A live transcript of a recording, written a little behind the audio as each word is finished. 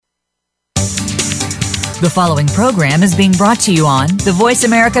The following program is being brought to you on the Voice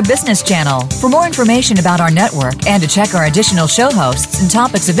America Business Channel. For more information about our network and to check our additional show hosts and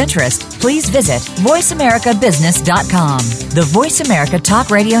topics of interest, please visit voiceamericabusiness.com. The Voice America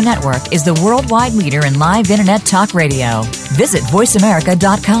Talk Radio Network is the worldwide leader in live Internet talk radio. Visit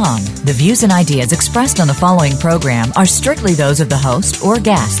voiceamerica.com. The views and ideas expressed on the following program are strictly those of the host or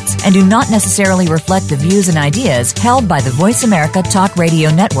guests and do not necessarily reflect the views and ideas held by the Voice America Talk Radio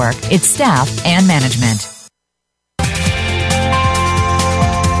Network, its staff, and management.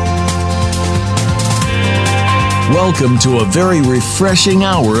 Welcome to a very refreshing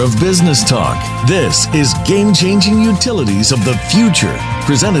hour of business talk. This is Game-Changing Utilities of the Future,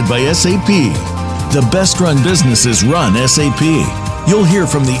 presented by SAP. The best-run businesses run SAP. You'll hear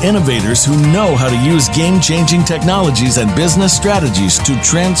from the innovators who know how to use game-changing technologies and business strategies to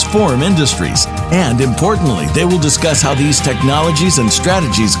transform industries. And importantly, they will discuss how these technologies and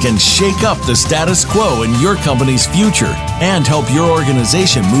strategies can shake up the status quo in your company's future and help your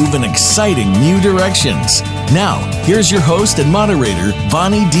organization move in exciting new directions. Now, here's your host and moderator,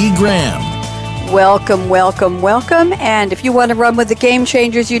 Bonnie D. Graham. Welcome, welcome, welcome. And if you want to run with the Game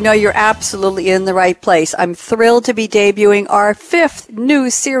Changers, you know you're absolutely in the right place. I'm thrilled to be debuting our 5th new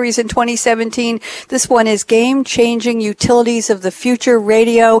series in 2017. This one is Game-Changing Utilities of the Future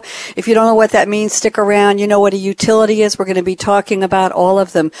Radio. If you don't know what that means, stick around. You know what a utility is. We're going to be talking about all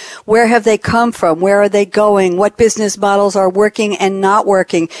of them. Where have they come from? Where are they going? What business models are working and not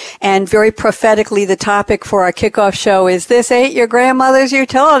working? And very prophetically, the topic for our kickoff show is this ain't your grandmother's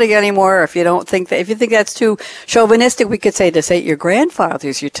utility anymore. If you think that's too chauvinistic, we could say this ain't your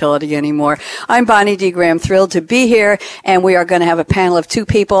grandfather's utility anymore. I'm Bonnie D. Graham, thrilled to be here, and we are going to have a panel of 2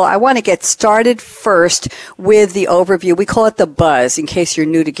 people. I want to get started first with the overview. We call it the buzz, in case you're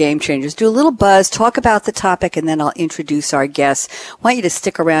new to Game Changers. Do a little buzz, talk about the topic, and then I'll introduce our guests. I want you to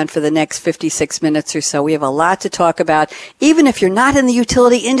stick around for the next 56 minutes or so. We have a lot to talk about. Even if you're not in the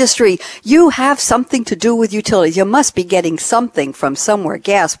utility industry, you have something to do with utilities. You must be getting something from somewhere,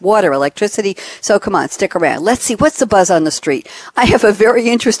 gas, water, electricity. So come on, stick around. Let's see, what's the buzz on the street? I have a very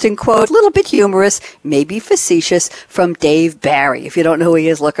interesting quote, a little bit humorous, maybe facetious, from Dave Barry. If you don't know who he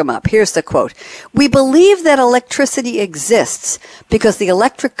is, look him up. Here's the quote. We believe that electricity exists because the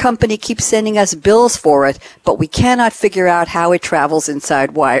electric company keeps sending us bills for it, but we cannot figure out how it travels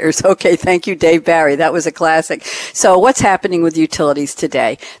inside wires. Okay, thank you, Dave Barry. That was a classic. So what's happening with utilities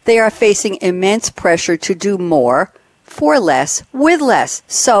today? They are facing immense pressure to do more for less with less.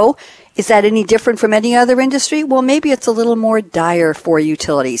 So is that any different from any other industry? Well, maybe it's a little more dire for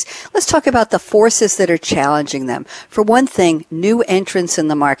utilities. Let's talk about the forces that are challenging them. For one thing, new entrants in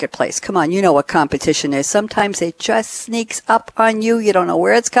the marketplace. Come on, you know what competition is. Sometimes it just sneaks up on you. You don't know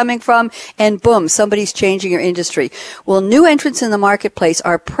where it's coming from, and boom, somebody's changing your industry. Well, new entrants in the marketplace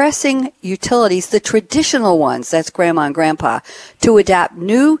are pressing utilities, the traditional ones, that's grandma and grandpa, to adapt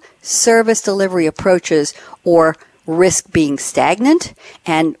new service delivery approaches or risk being stagnant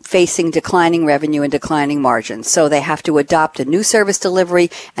and facing declining revenue and declining margins. So they have to adopt a new service delivery,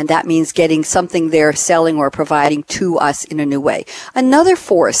 and that means getting something they're selling or providing to us in a new way. Another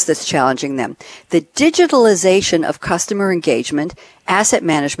force that's challenging them, the digitalization of customer engagement, asset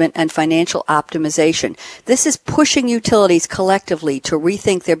management, and financial optimization. This is pushing utilities collectively to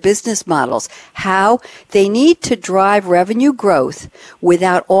rethink their business models, how they need to drive revenue growth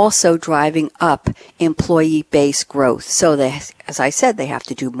without also driving up employee base growth. So they, as I said, they have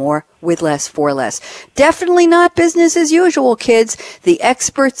to do more with less for less. Definitely not business as usual, kids. The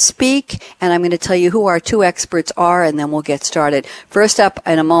experts speak, and I'm going to tell you who our 2 experts are, and then we'll get started. First up,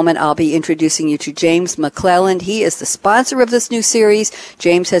 in a moment, I'll be introducing you to James McClelland. He is the sponsor of this new series.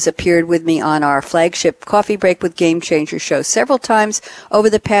 James has appeared with me on our flagship Coffee Break with Game Changer show several times over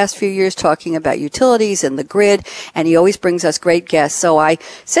the past few years, talking about utilities and the grid, and he always brings us great guests. So I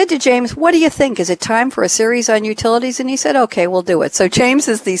said to James, what do you think? Is it time for a series on utilities? And he said, okay, we'll do it. So James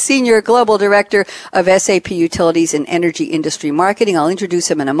is the Senior Global Director of SAP Utilities and Energy Industry Marketing. I'll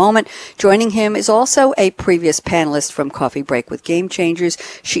introduce him in a moment. Joining him is also a previous panelist from Coffee Break with Game Changers.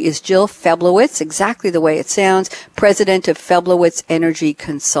 She is Jill Feblowitz, exactly the way it sounds, President of Feblowitz Energy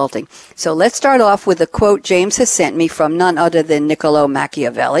Consulting. So let's start off with a quote James has sent me from none other than Niccolo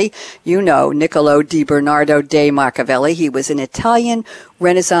Machiavelli. You know Niccolo di Bernardo de Machiavelli. He was an Italian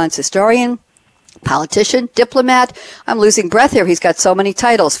Renaissance historian, politician, diplomat. I'm losing breath here. He's got so many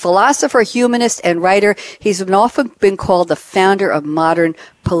titles. Philosopher, humanist, and writer. He's often been called the founder of modern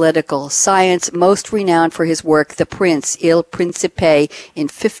political science, most renowned for his work, The Prince, Il Principe, in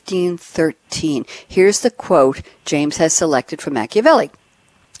 1513. Here's the quote James has selected from Machiavelli.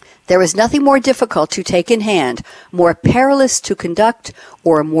 There is nothing more difficult to take in hand, more perilous to conduct,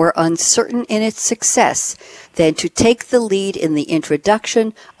 or more uncertain in its success than to take the lead in the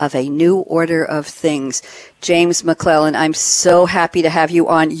introduction of a new order of things. James McClellan, I'm so happy to have you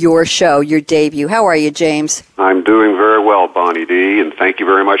on your show, your debut. How are you, James? I'm doing very well, Bonnie D., and thank you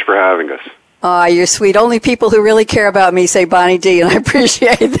very much for having us. You're sweet. Only people who really care about me say Bonnie D, and I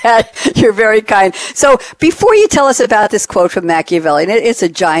appreciate that. You're very kind. So before you tell us about this quote from Machiavelli, and it's a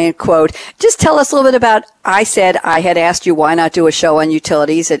giant quote, just tell us a little bit about, I said I had asked you why not do a show on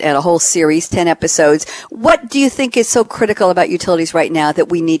utilities and a whole series, 10 episodes. What do you think is so critical about utilities right now that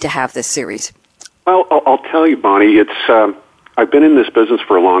we need to have this series? Well, I'll tell you, Bonnie, I've been in this business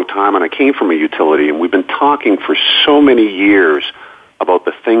for a long time, and I came from a utility, and we've been talking for so many years about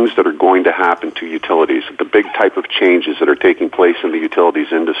the things that are going to happen to utilities, the big type of changes that are taking place in the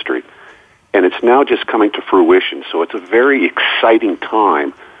utilities industry. And it's now just coming to fruition. So it's a very exciting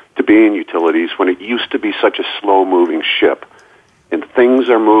time to be in utilities when it used to be such a slow-moving ship. And things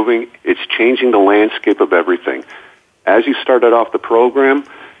are moving. It's changing the landscape of everything. As you started off the program,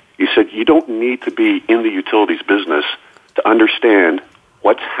 you said you don't need to be in the utilities business to understand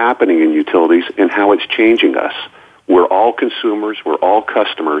what's happening in utilities and how it's changing us. We're all consumers, we're all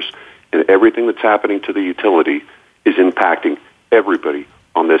customers, and everything that's happening to the utility is impacting everybody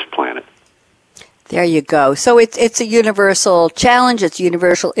on this planet. There you go. So it's a universal challenge. It's a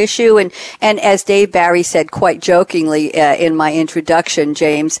universal issue. And as Dave Barry said quite jokingly in my introduction,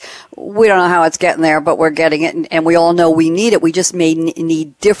 James, we don't know how it's getting there, but we're getting it. And we all know we need it. We just may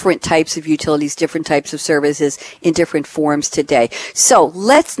need different types of utilities, different types of services in different forms today. So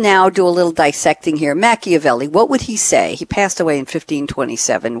let's now do a little dissecting here. Machiavelli, what would he say? He passed away in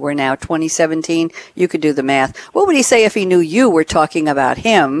 1527. We're now 2017. You could do the math. What would he say if he knew you were talking about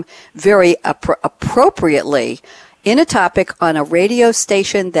him very appropriately in a topic on a radio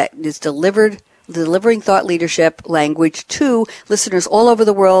station that is delivering thought leadership language to listeners all over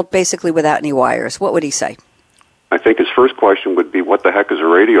the world, basically without any wires? What would he say? I think his first question would be, what the heck is a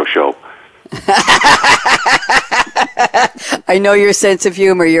radio show? I know your sense of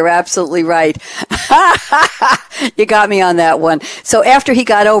humor. You're absolutely right. You got me on that one. So after he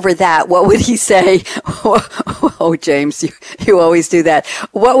got over that, what would he say? Oh, James, you always do that.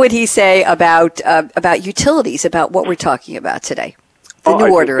 What would he say about utilities, about what we're talking about today? The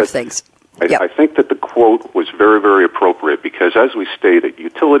new order of things. I think that the quote was very, very appropriate because, as we stated,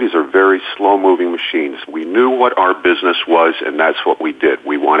 utilities are very slow-moving machines. We knew what our business was, and that's what we did.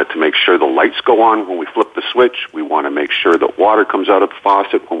 We wanted to make sure the lights go on when we flip the switch. We want to make sure that water comes out of the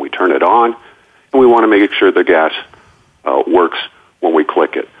faucet when we turn it on. And we want to make sure the gas works when we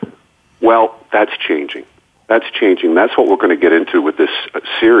click it. Well, that's changing. That's changing. That's what we're going to get into with this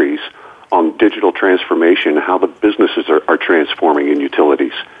series on digital transformation, how the businesses are transforming in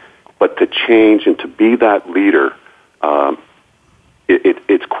utilities. But to change and to be that leader,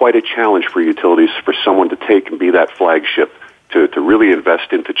 it's quite a challenge for utilities, for someone to take and be that flagship, to really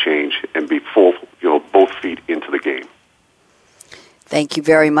invest into change and be full, both feet into the game. Thank you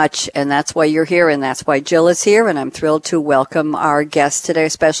very much, and that's why you're here, and that's why Jill is here, and I'm thrilled to welcome our guest today,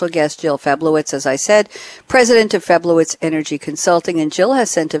 special guest, Jill Feblowitz, as I said, president of Feblowitz Energy Consulting, and Jill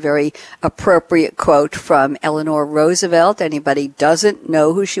has sent a very appropriate quote from Eleanor Roosevelt. Anybody doesn't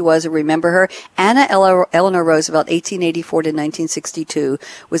know who she was or remember her? Anna Eleanor Roosevelt, 1884 to 1962,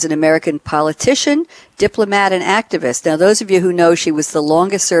 was an American politician, diplomat, and activist. Now, those of you who know, she was the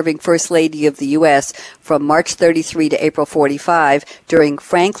longest-serving First Lady of the U.S. from March 33 to April 45 during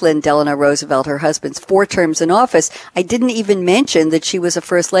Franklin Delano Roosevelt, her husband's 4 terms in office. I didn't even mention that she was a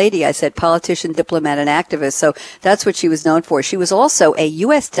First Lady. I said politician, diplomat, and activist, so that's what she was known for. She was also a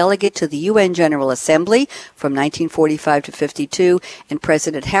U.S. delegate to the UN General Assembly from 1945 to 52, and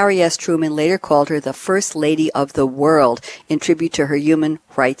President Harry S. Truman later called her the First Lady of the World in tribute to her Human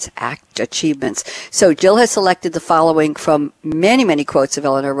Rights Act achievements. So Jill has selected the following from many, many quotes of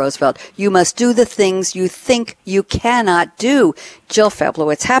Eleanor Roosevelt. You must do the things you think you cannot do. Jill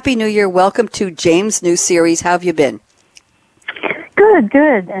Feblowitz, Happy New Year. Welcome to James' new series. How have you been?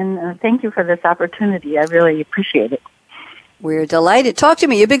 Good. And thank you for this opportunity. I really appreciate it. We're delighted. Talk to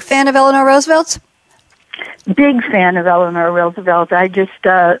me. You a big fan of Eleanor Roosevelt's? Big fan of Eleanor Roosevelt. I just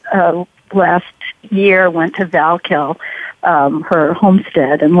last year went to Valkill, her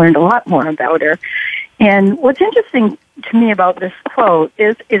homestead, and learned a lot more about her. And what's interesting to me about this quote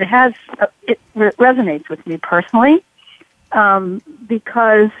is it resonates with me personally,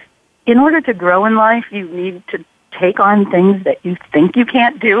 because in order to grow in life, you need to take on things that you think you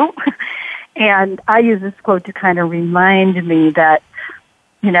can't do. And I use this quote to kind of remind me that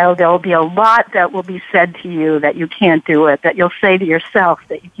There'll be a lot that will be said to you that you can't do it, that you'll say to yourself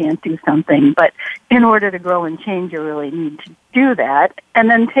that you can't do something. But in order to grow and change, you really need to do that. And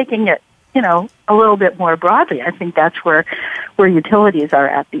then taking it, a little bit more broadly, I think that's where utilities are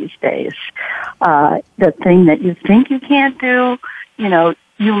at these days. The thing that you think you can't do,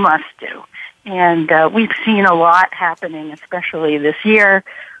 you must do. And we've seen a lot happening, especially this year,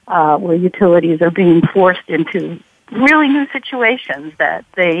 where utilities are being forced into really new situations that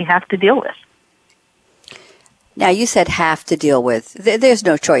they have to deal with. Now, you said have to deal with. There's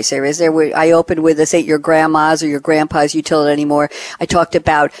no choice there, is there? I opened with this ain't your grandma's or your grandpa's utility anymore. I talked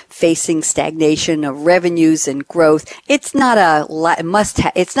about facing stagnation of revenues and growth. It's not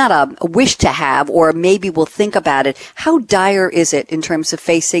it's not a wish to have, or maybe we'll think about it. How dire is it in terms of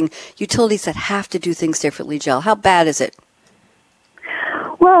facing utilities that have to do things differently, Jill? How bad is it?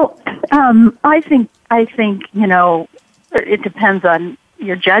 Well, I think, it depends on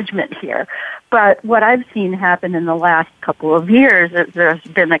your judgment here. But what I've seen happen in the last couple of years is there's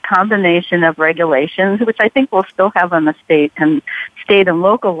been a combination of regulations, which I think we'll still have on the state and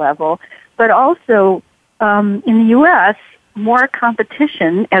local level, but also in the U.S., more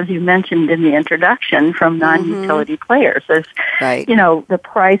competition, as you mentioned in the introduction, from non-utility players. As, right. The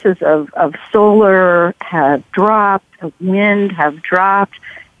prices of solar have dropped, of wind have dropped.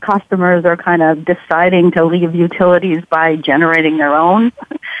 Customers are kind of deciding to leave utilities by generating their own,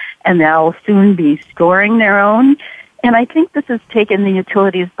 and they'll soon be storing their own. And I think this has taken the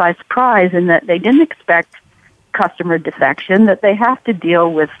utilities by surprise in that they didn't expect customer defection, that they have to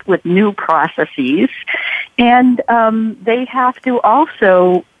deal with new processes, and they have to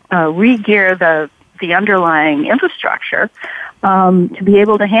also re-gear the underlying infrastructure to be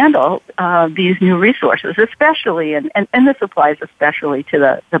able to handle these new resources, especially, and this applies especially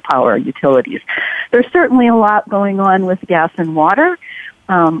to the power utilities. There's certainly a lot going on with gas and water.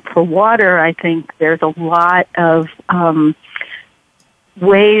 For water, I think there's a lot of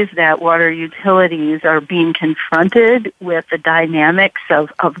ways that water utilities are being confronted with the dynamics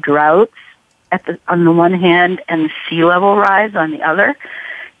of droughts on the one hand and sea level rise on the other.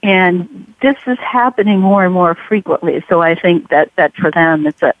 And this is happening more and more frequently, so I think that for them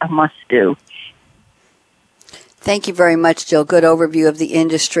it's a must-do. Thank you very much, Jill. Good overview of the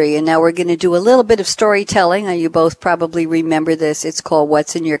industry. And now we're going to do a little bit of storytelling. You both probably remember this. It's called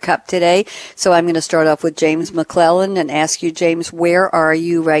What's in Your Cup Today. So I'm going to start off with James McClellan and ask you, James, where are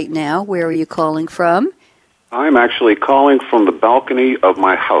you right now? Where are you calling from? I'm actually calling from the balcony of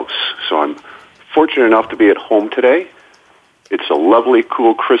my house. So I'm fortunate enough to be at home today. It's a lovely,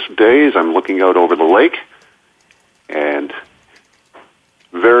 cool, crisp day as I'm looking out over the lake. And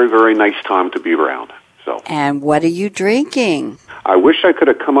very, very nice time to be around. And what are you drinking? I wish I could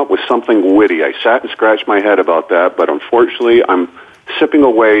have come up with something witty. I sat and scratched my head about that, but unfortunately I'm sipping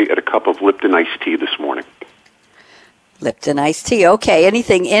away at a cup of Lipton iced tea this morning. Lipton iced tea. Okay.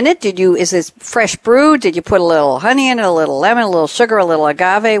 Anything in it? Is this fresh brewed? Did you put a little honey in it, a little lemon, a little sugar, a little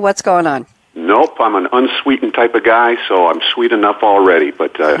agave? What's going on? Nope, I'm an unsweetened type of guy, so I'm sweet enough already.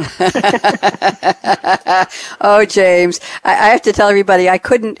 But oh, James, I have to tell everybody, I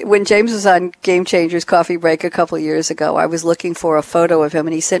couldn't, when James was on Game Changers Coffee Break a couple of years ago, I was looking for a photo of him,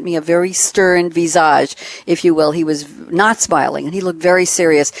 and he sent me a very stern visage, if you will. He was not smiling, and he looked very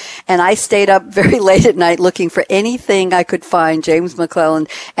serious. And I stayed up very late at night looking for anything I could find James McClellan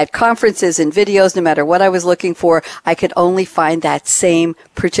at conferences and videos. No matter what I was looking for, I could only find that same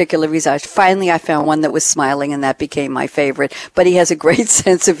particular visage. Finally, I found one that was smiling, and that became my favorite. But he has a great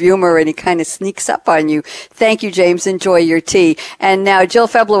sense of humor, and he kind of sneaks up on you. Thank you, James. Enjoy your tea. And now, Jill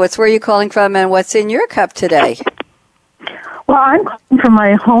Feblowitz, where are you calling from, and what's in your cup today? Well, I'm calling from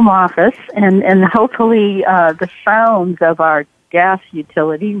my home office, and hopefully the sounds of our gas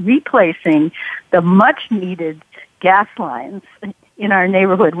utility replacing the much-needed gas lines in our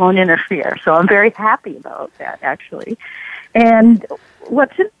neighborhood won't interfere. So I'm very happy about that, actually. And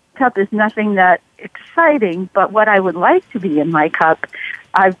what's in cup is nothing that exciting, but what I would like to be in my cup,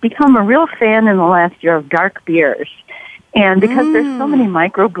 I've become a real fan in the last year of dark beers. And because there's so many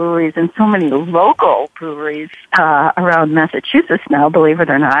microbreweries and so many local breweries around Massachusetts now, believe it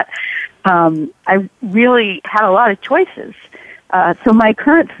or not, I really had a lot of choices. So my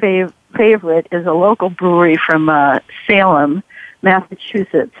current favorite is a local brewery from Salem,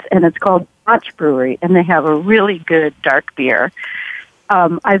 Massachusetts, and it's called Botch Brewery, and they have a really good dark beer.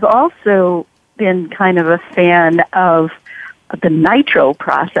 I've also been kind of a fan of the nitro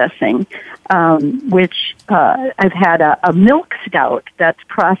processing, which I've had a milk stout that's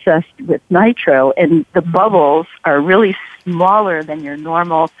processed with nitro, and the bubbles are really smaller than your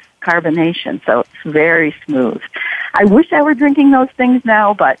normal carbonation, so it's very smooth. I wish I were drinking those things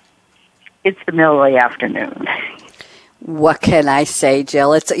now, but it's the middle of the afternoon. What can I say,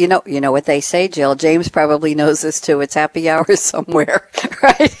 Jill? It's you know what they say, Jill. James probably knows this too. It's happy hour somewhere,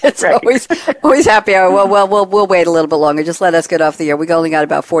 right? It's right. always happy hour. Well, we'll wait a little bit longer. Just let us get off the air. We only got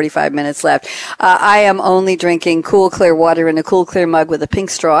about 45 minutes left. I am only drinking cool, clear water in a cool, clear mug with a pink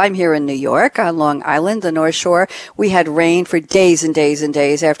straw. I'm here in New York on Long Island, the North Shore. We had rain for days and days and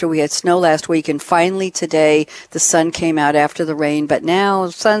days after we had snow last week, and finally today the sun came out after the rain. But now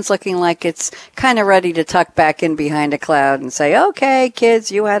the sun's looking like it's kind of ready to tuck back in behind a cloud and say, okay,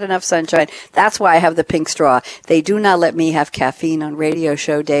 kids, you had enough sunshine. That's why I have the pink straw. They do not let me have caffeine on radio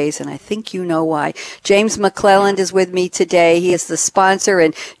show days, and I think you know why. James McClelland is with me today. He is the sponsor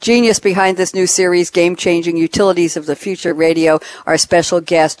and genius behind this new series, Game-Changing Utilities of the Future Radio. Our special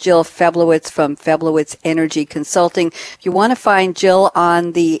guest, Jill Feblowitz from Feblowitz Energy Consulting. If you want to find Jill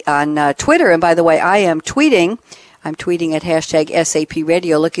on Twitter, and by the way, I'm tweeting at hashtag SAP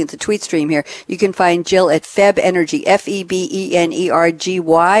Radio, looking at the tweet stream here. You can find Jill at Feb Energy, FEBENERGY.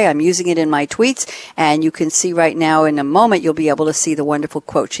 I'm using it in my tweets, and you can see right now in a moment, you'll be able to see the wonderful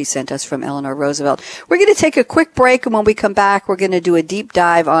quote she sent us from Eleanor Roosevelt. We're going to take a quick break, and when we come back, we're going to do a deep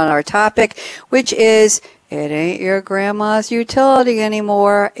dive on our topic, which is, it ain't your grandma's utility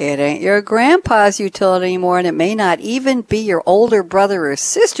anymore. It ain't your grandpa's utility anymore. And it may not even be your older brother or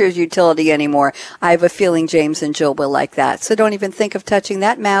sister's utility anymore. I have a feeling James and Jill will like that. So don't even think of touching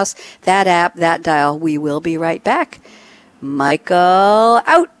that mouse, that app, that dial. We will be right back. Michael,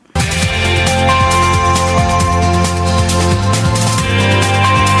 out.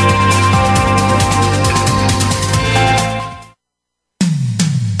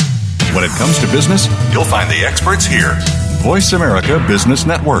 When it comes to business, you'll find the experts here. Voice America Business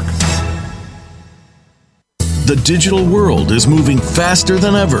Network. The digital world is moving faster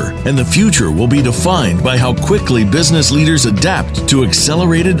than ever, and the future will be defined by how quickly business leaders adapt to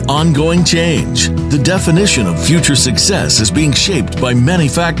accelerated ongoing change. The definition of future success is being shaped by many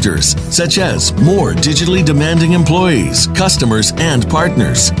factors, such as more digitally demanding employees, customers, and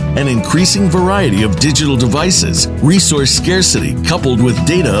partners, an increasing variety of digital devices, resource scarcity coupled with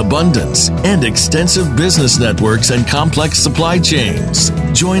data abundance, and extensive business networks and complex supply chains.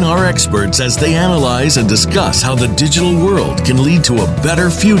 Join our experts as they analyze and discuss how the digital world can lead to a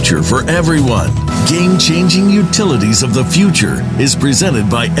better future for everyone. Game-Changing Utilities of the Future is presented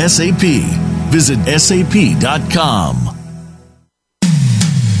by SAP. Visit sap.com.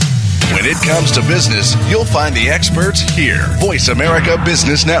 When it comes to business, you'll find the experts here. Voice America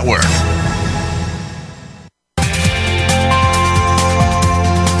Business Network.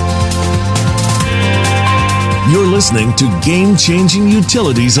 You're listening to Game-Changing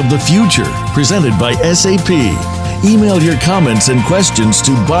Utilities of the Future, presented by SAP. Email your comments and questions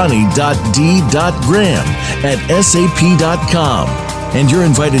to bonnie.d.graham@sap.com. And you're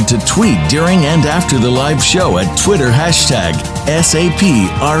invited to tweet during and after the live show at Twitter hashtag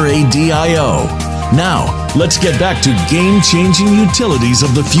SAPRADIO. Now, let's get back to Game-Changing Utilities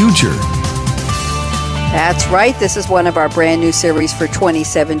of the Future. That's right. This is one of our brand new series for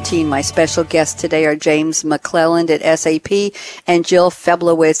 2017. My special guests today are James McClelland at SAP and Jill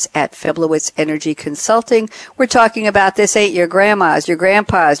Feblowitz at Feblowitz Energy Consulting. We're talking about this ain't your grandma's, your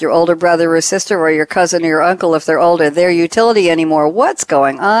grandpa's, your older brother or sister, or your cousin or your uncle if they're older, their utility anymore. What's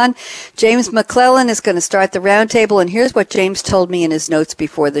going on? James McClelland is going to start the roundtable, and here's what James told me in his notes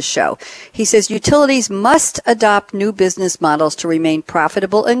before the show. He says utilities must adopt new business models to remain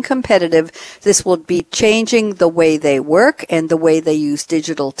profitable and competitive. This will be changing the way they work and the way they use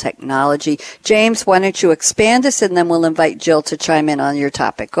digital technology. James, why don't you expand this, and then we'll invite Jill to chime in on your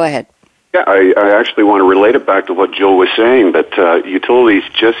topic. Go ahead. Yeah, I actually want to relate it back to what Jill was saying, that utilities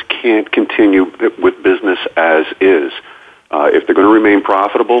just can't continue with business as is. If they're going to remain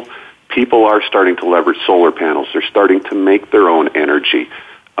profitable, people are starting to leverage solar panels. They're starting to make their own energy.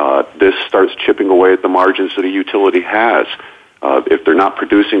 This starts chipping away at the margins that a utility has. If they're not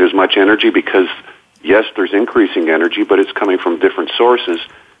producing as much energy because yes, there's increasing energy, but it's coming from different sources.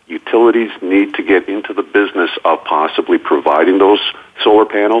 Utilities need to get into the business of possibly providing those solar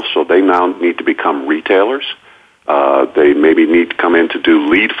panels, so they now need to become retailers. They maybe need to come in to do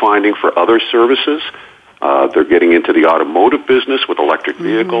lead finding for other services. They're getting into the automotive business with electric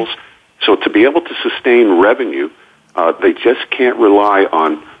vehicles. So to be able to sustain revenue, they just can't rely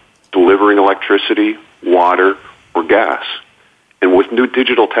on delivering electricity, water, or gas. And with new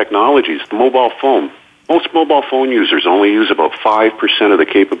digital technologies, the mobile phone, most mobile phone users only use about 5% of the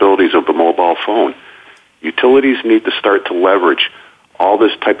capabilities of the mobile phone. Utilities need to start to leverage all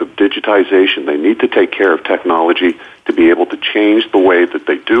this type of digitization. They need to take care of technology to be able to change the way that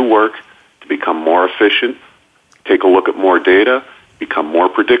they do work, to become more efficient, take a look at more data, become more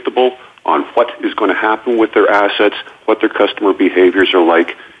predictable on what is going to happen with their assets, what their customer behaviors are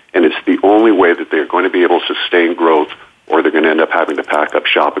like, and it's the only way that they're going to be able to sustain growth, or they're going to end up having to pack up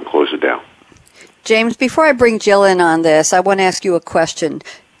shop and close it down. James, before I bring Jill in on this, I want to ask you a question.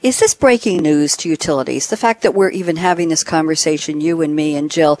 Is this breaking news to utilities? The fact that we're even having this conversation, you and me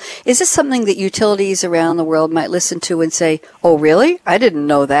and Jill, is this something that utilities around the world might listen to and say, oh, really? I didn't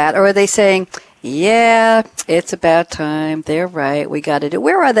know that. Or are they saying, yeah, it's about time. They're right. We got to do.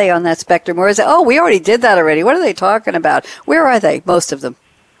 Where are they on that spectrum? Or is it, oh, we already did that already. What are they talking about? Where are they, most of them?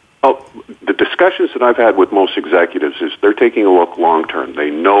 Oh, the discussions that I've had with most executives is they're taking a look long term.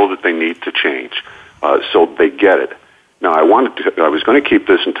 They know that they need to change, so they get it. Now, I was going to keep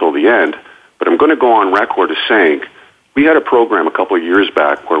this until the end, but I'm going to go on record as saying we had a program a couple of years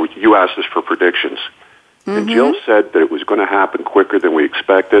back where you asked us for predictions. Mm-hmm. And Jill said that it was going to happen quicker than we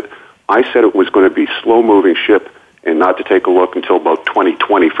expected. I said it was going to be slow-moving ship and not to take a look until about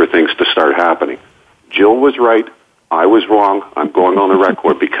 2020 for things to start happening. Jill was right. I was wrong. I'm going on the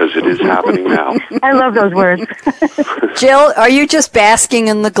record because it is happening now. I love those words. Jill, are you just basking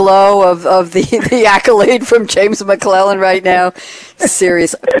in the glow of the accolade from James McClellan right now?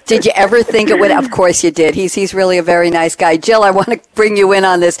 Serious. Did you ever think it would? Of course you did. He's really a very nice guy. Jill, I want to bring you in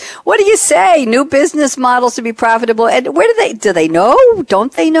on this. What do you say? New business models to be profitable. And where do they know?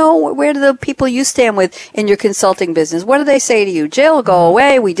 Don't they know? Where do the people you stand with in your consulting business? What do they say to you? Jill, go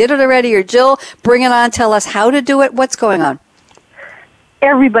away. We did it already. Or Jill, bring it on. Tell us how to do it. What's going on?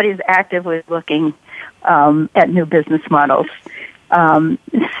 Everybody's actively looking at new business models.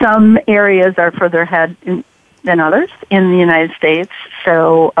 Some areas are further ahead than others in the United States.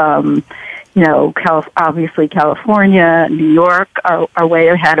 So, obviously California, New York are way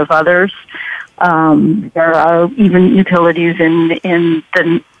ahead of others. There are even utilities in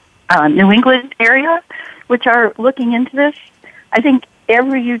the New England area which are looking into this. I think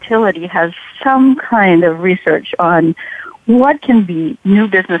every utility has some kind of research on what can be new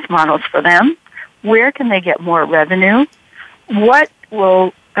business models for them, where can they get more revenue, what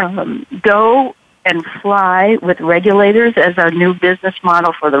will go and fly with regulators as a new business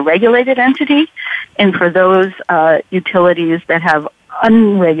model for the regulated entity, and for those utilities that have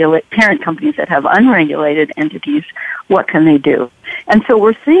parent companies that have unregulated entities, what can they do? And so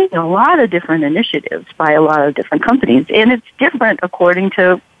we're seeing a lot of different initiatives by a lot of different companies, and it's different according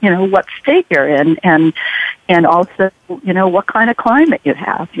to, what state you're in and also, what kind of climate you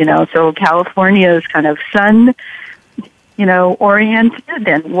have, so California is kind of sun, oriented,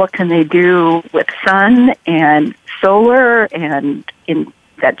 and what can they do with sun and solar and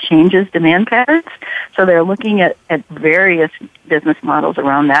that changes demand patterns. So they're looking at various business models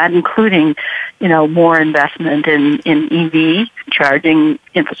around that, including, more investment in EV charging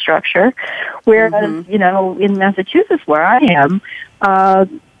infrastructure. Whereas, in Massachusetts, where I am,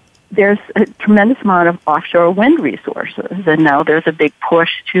 there's a tremendous amount of offshore wind resources, and now there's a big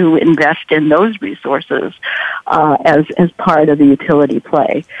push to invest in those resources as part of the utility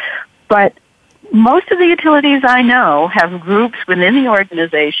play. But most of the utilities I know have groups within the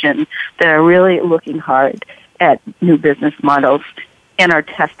organization that are really looking hard at new business models and are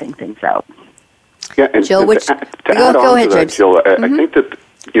testing things out. Yeah, and Jill, to add on to that, Jill, I think that,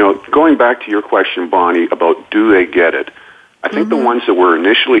 going back to your question, Bonnie, about do they get it, I think the ones that were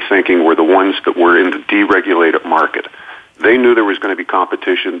initially thinking were the ones that were in the deregulated market. They knew there was going to be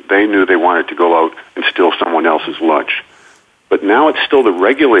competition. They knew they wanted to go out and steal someone else's lunch. But now it's still the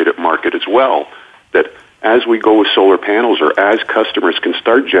regulated market as well, that as we go with solar panels or as customers can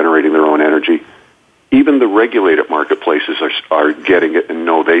start generating their own energy, even the regulated marketplaces are getting it and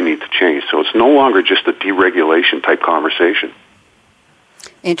know they need to change. So it's no longer just a deregulation type conversation.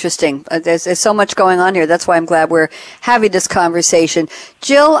 Interesting. There's so much going on here. That's why I'm glad we're having this conversation.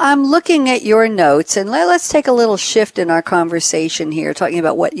 Jill, I'm looking at your notes, and let's take a little shift in our conversation here, talking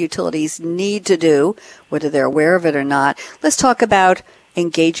about what utilities need to do, whether they're aware of it or not. Let's talk about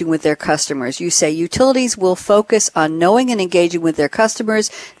engaging with their customers. You say utilities will focus on knowing and engaging with their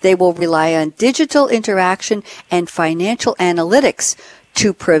customers. They will rely on digital interaction and financial analytics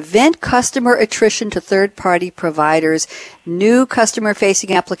to prevent customer attrition to third-party providers. New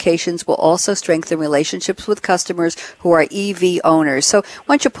customer-facing applications will also strengthen relationships with customers who are EV owners. So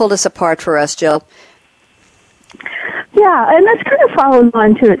why don't you pull this apart for us, Jill? Yeah, and that's kind of following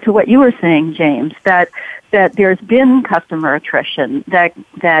on to what you were saying, James, that there's been customer attrition,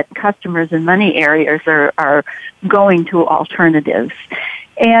 that customers in many areas are going to alternatives.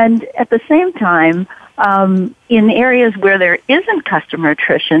 And at the same time, in areas where there isn't customer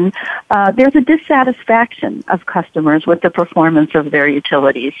attrition, there's a dissatisfaction of customers with the performance of their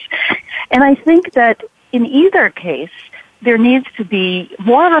utilities. And I think that in either case, there needs to be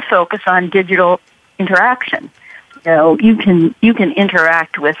more of a focus on digital interaction. You know, you can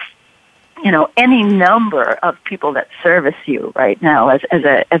interact with, you know, any number of people that service you right now as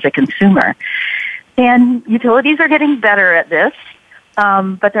a consumer. And utilities are getting better at this,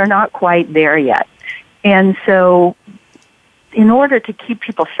 but they're not quite there yet. And so in order to keep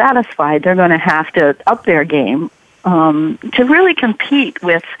people satisfied, they're going to have to up their game to really compete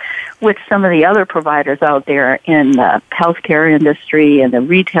with some of the other providers out there in the healthcare industry and the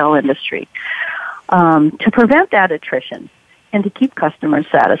retail industry, to prevent that attrition and to keep customers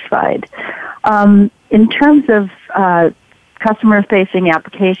satisfied. In terms of customer-facing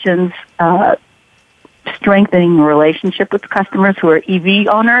applications, strengthening the relationship with customers who are EV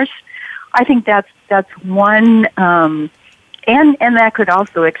owners, I think that's one, and that could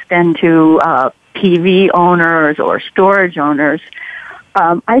also extend to PV owners or storage owners.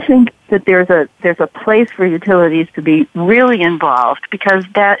 I think that there's a place for utilities to be really involved, because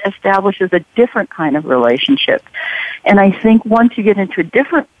that establishes a different kind of relationship. And I think once you get into a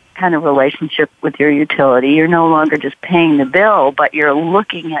different kind of relationship with your utility, you're no longer just paying the bill, but you're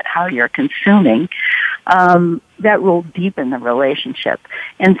looking at how you're consuming. That will deepen the relationship.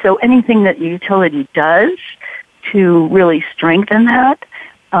 And so anything that the utility does to really strengthen that,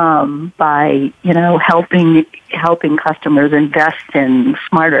 by, you know, helping customers invest in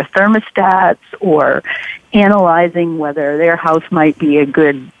smarter thermostats or analyzing whether their house might be a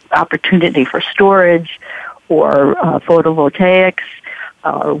good opportunity for storage or photovoltaics,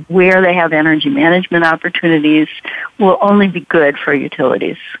 where they have energy management opportunities, will only be good for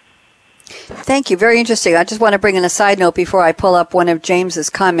utilities. Thank you. Very interesting. I just want to bring in a side note before I pull up one of James's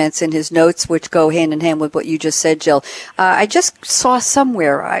comments in his notes, which go hand in hand with what you just said, Jill. I just saw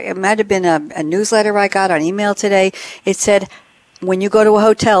somewhere, it might have been a newsletter I got on email today. It said, when you go to a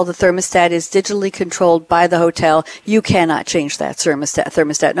hotel, the thermostat is digitally controlled by the hotel. You cannot change that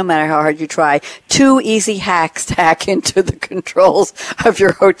thermostat, no matter how hard you try. 2 easy hacks to hack into the controls of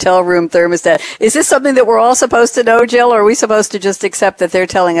your hotel room thermostat. Is this something that we're all supposed to know, Jill, or are we supposed to just accept that they're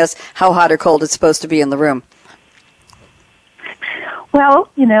telling us how hot or cold it's supposed to be in the room? Well,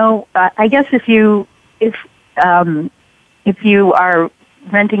 you know, I guess if you are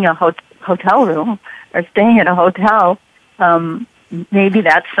renting a hotel room or staying at a hotel, maybe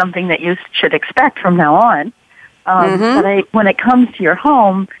that's something that you should expect from now on. But when it comes to your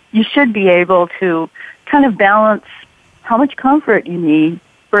home, you should be able to kind of balance how much comfort you need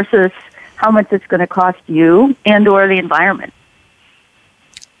versus how much it's going to cost you and or the environment.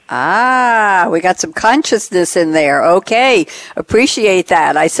 Ah, we got some consciousness in there. Okay. Appreciate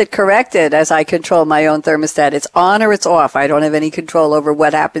that. I sit corrected as I control my own thermostat. It's on or it's off. I don't have any control over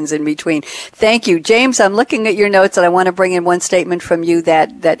what happens in between. Thank you. James, I'm looking at your notes and I want to bring in one statement from you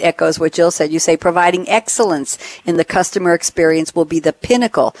that echoes what Jill said. You say providing excellence in the customer experience will be the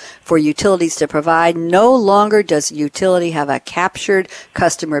pinnacle for utilities to provide. No longer does utility have a captured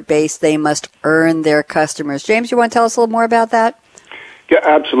customer base. They must earn their customers. James, you want to tell us a little more about that? Yeah,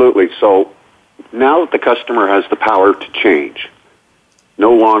 absolutely. So now that the customer has the power to change,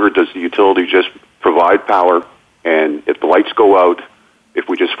 no longer does the utility just provide power, and if the lights go out, if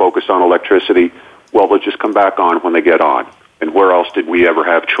we just focus on electricity, well, they'll just come back on when they get on. And where else did we ever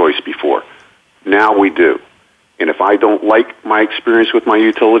have choice before? Now we do. And if I don't like my experience with my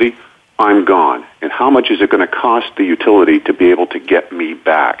utility, I'm gone. And how much is it going to cost the utility to be able to get me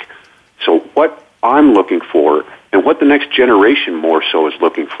back? So what I'm looking for, and what the next generation more so is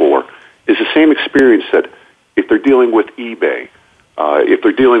looking for, is the same experience that if they're dealing with eBay, if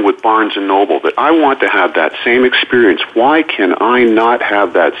they're dealing with Barnes & Noble, that I want to have that same experience. Why can I not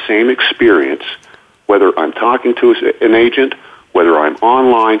have that same experience, whether I'm talking to an agent, whether I'm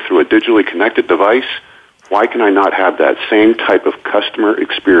online through a digitally connected device? Why can I not have that same type of customer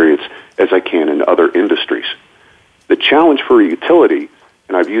experience as I can in other industries? The challenge for a utility,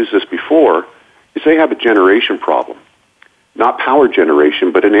 and I've used this before, is they have a generation problem. Not power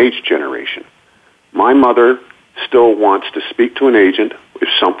generation, but an age generation. My mother still wants to speak to an agent if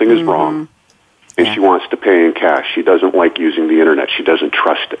something is wrong, and she wants to pay in cash. She doesn't like using the internet. She doesn't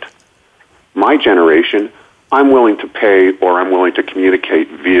trust it. My generation, I'm willing to pay or I'm willing to communicate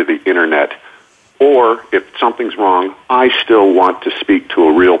via the internet. Or if something's wrong, I still want to speak to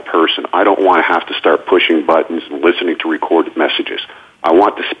a real person. I don't want to have to start pushing buttons and listening to recorded messages. I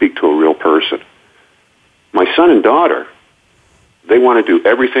want to speak to a real person. My son and daughter, they want to do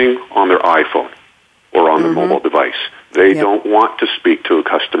everything on their iPhone or on their mobile device. They don't want to speak to a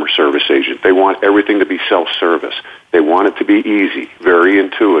customer service agent. They want everything to be self-service. They want it to be easy, very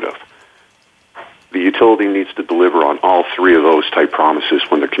intuitive. The utility needs to deliver on all three of those type promises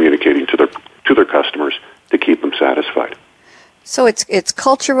when they're communicating to their customers. So it's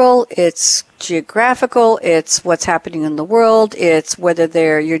cultural, it's geographical, it's what's happening in the world, it's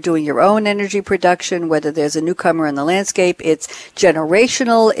whether you're doing your own energy production, whether there's a newcomer in the landscape, it's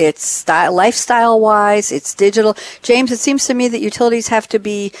generational, it's lifestyle-wise, it's digital. James, it seems to me that utilities have to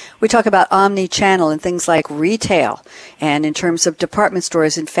be, we talk about omni-channel and things like retail and in terms of department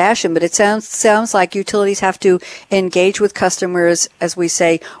stores and fashion, but it sounds like utilities have to engage with customers, as we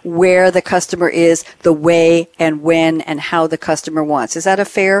say, where the customer is, the way and when and how the customer wants. Is that a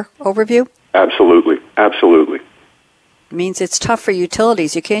fair overview? Absolutely. It means it's tough for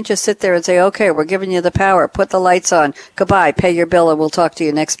utilities. You can't just sit there and say, okay, we're giving you the power, put the lights on, goodbye, pay your bill, and we'll talk to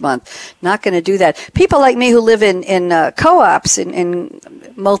you next month. Not going to do that. People like me who live in co-ops, in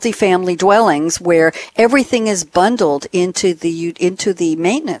multifamily dwellings where everything is bundled into the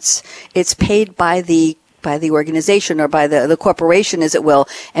maintenance. It's paid by the organization or by the corporation, as it will,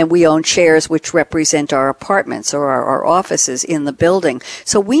 and we own shares which represent our apartments or our offices in the building.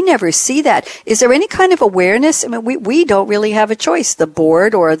 So we never see that. Is there any kind of awareness? I mean, we don't really have a choice. The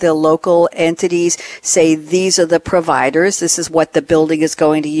board or the local entities say these are the providers. This is what the building is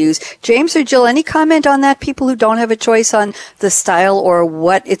going to use. James or Jill, any comment on that? People who don't have a choice on the style or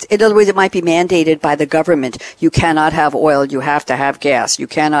what it's, in other words, it might be mandated by the government. You cannot have oil. You have to have gas. You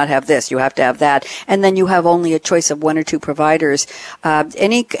cannot have this. You have to have that. And then you have only a choice of one or two providers.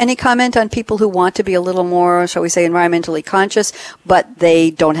 Any comment on people who want to be a little more, shall we say, environmentally conscious, but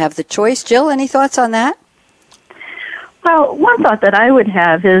they don't have the choice? Jill, any thoughts on that? Well, one thought that I would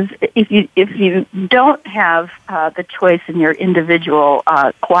have is if you don't have the choice in your individual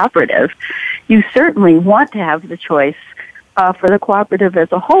cooperative, you certainly want to have the choice for the cooperative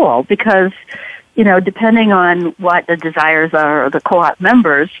as a whole, because depending on what the desires are of the co-op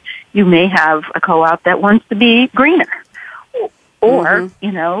members, you may have a co-op that wants to be greener. Or,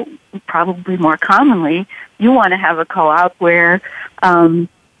 probably more commonly, you want to have a co-op where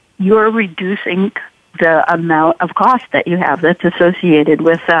you're reducing the amount of cost that you have that's associated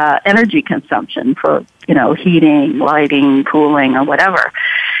with energy consumption for, heating, lighting, cooling, or whatever.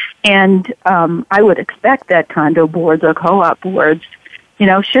 And I would expect that condo boards or co-op boards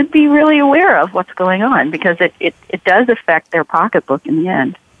should be really aware of what's going on, because it does affect their pocketbook in the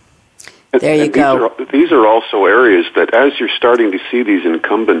end. There you go. These are also areas that, as you're starting to see these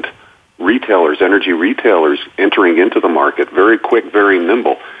incumbent retailers, energy retailers, entering into the market, very quick, very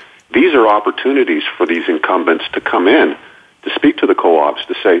nimble, these are opportunities for these incumbents to come in, to speak to the co-ops,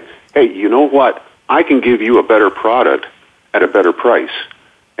 to say, hey, you know what? I can give you a better product at a better price.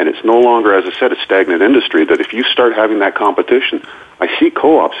 And it's no longer, as I said, a stagnant industry, that if you start having that competition, I see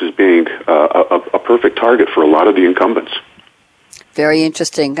co-ops as being a perfect target for a lot of the incumbents. Very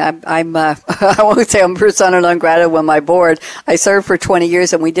interesting. I'm I won't say I'm persona non grata on my board. I served for 20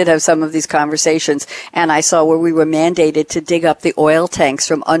 years, and we did have some of these conversations. And I saw where we were mandated to dig up the oil tanks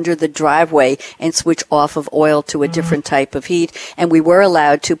from under the driveway and switch off of oil to a different type of heat. And we were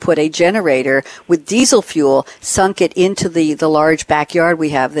allowed to put a generator with diesel fuel, sunk it into the large backyard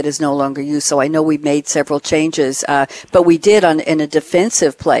we have that is no longer used. So I know we made several changes, but we did in a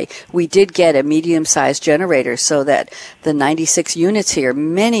defensive play. We did get a medium-sized generator so that the 96 units here,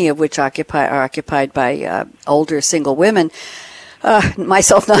 many of which are occupied by older single women,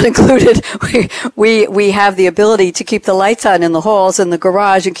 myself not included, we have the ability to keep the lights on in the halls and the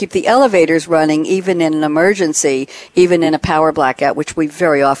garage and keep the elevators running even in an emergency, even in a power blackout, which we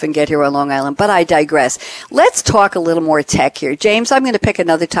very often get here on Long Island. But I digress. Let's talk a little more tech here. James, I'm going to pick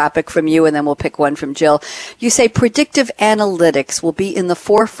another topic from you, and then we'll pick one from Jill. You say predictive analytics will be in the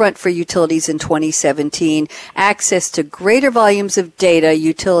forefront for utilities in 2017. Access to greater volumes of data.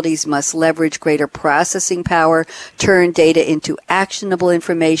 Utilities must leverage greater processing power, turn data into actionable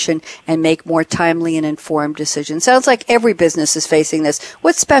information, and make more timely and informed decisions. Sounds like every business is facing this.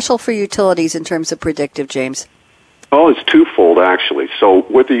 What's special for utilities in terms of predictive, James? Oh, it's twofold, actually. So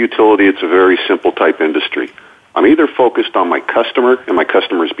with the utility, it's a very simple type industry. I'm either focused on my customer and my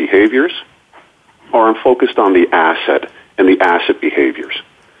customer's behaviors, or I'm focused on the asset and the asset behaviors.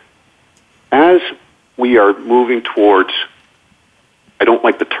 As we are moving towards, I don't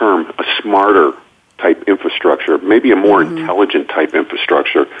like the term, a smarter type infrastructure, maybe a more intelligent type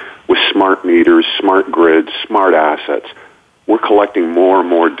infrastructure with smart meters, smart grids, smart assets, we're collecting more and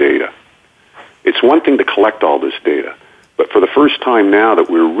more data. It's one thing to collect all this data, but for the first time now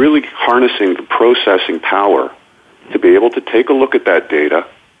that we're really harnessing the processing power to be able to take a look at that data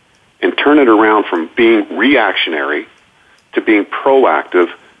and turn it around from being reactionary to being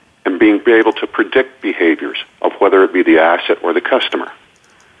proactive and being able to predict behaviors of whether it be the asset or the customer.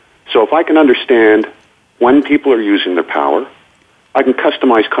 So if I can understand when people are using their power, I can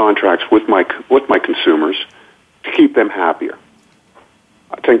customize contracts with my consumers to keep them happier.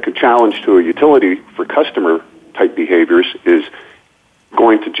 think a challenge to a utility for customer type behaviors is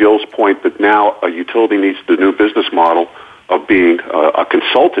going to Jill's point that now a utility needs the new business model of being a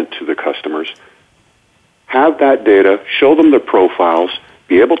consultant to the customers. Have that data, show them their profiles,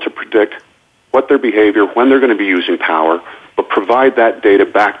 be able to predict what their behavior, when they're going to be using power, but provide that data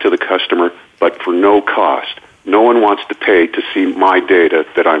back to the customer, but for no cost. No one wants to pay to see my data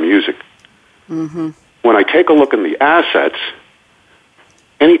that I'm using. Mm-hmm. When I take a look in the assets,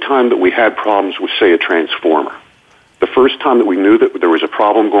 any time that we had problems with, say, a transformer, the first time that we knew that there was a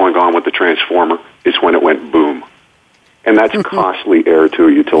problem going on with the transformer is when it went boom. And that's costly air to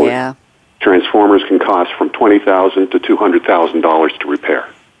a utility. Yeah. Transformers can cost from $20,000 to $200,000 to repair.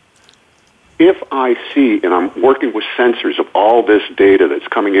 If I see, and I'm working with sensors of all this data that's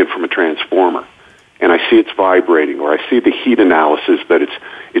coming in from a transformer, and I see it's vibrating, or I see the heat analysis that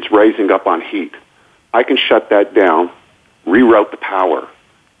it's raising up on heat, I can shut that down, reroute the power,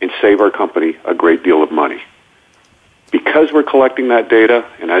 and save our company a great deal of money. Because we're collecting that data,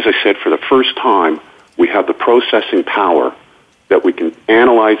 and as I said, for the first time, we have the processing power that we can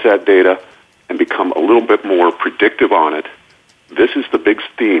analyze that data and become a little bit more predictive on it. This is the big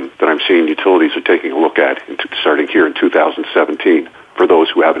theme that I'm seeing utilities are taking a look at starting here in 2017 for those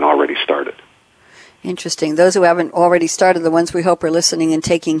who haven't already started. Interesting. Those who haven't already started, the ones we hope are listening and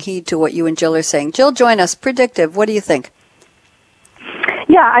taking heed to what you and Jill are saying. Jill, join us. Predictive. What do you think?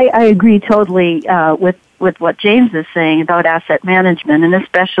 Yeah, I agree totally with what James is saying about asset management, and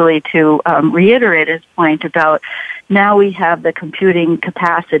especially to reiterate his point about now we have the computing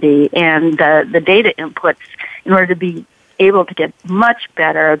capacity and the data inputs in order to be able to get much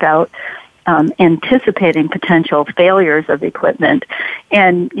better about anticipating potential failures of equipment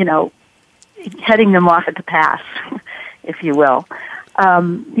and, heading them off at the pass, if you will.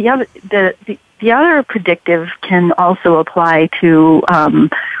 The other predictive can also apply to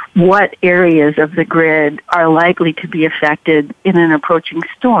what areas of the grid are likely to be affected in an approaching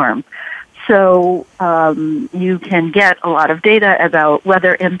storm. So you can get a lot of data about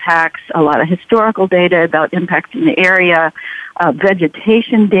weather impacts, a lot of historical data about impacts in the area,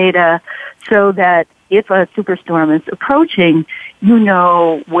 vegetation data, so that if a superstorm is approaching, you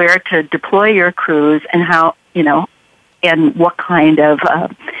know where to deploy your crews and how, and what kind of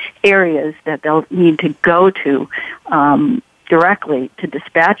areas that they'll need to go to directly to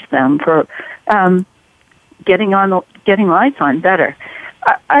dispatch them for getting lights on better.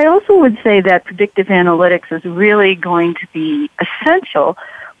 I also would say that predictive analytics is really going to be essential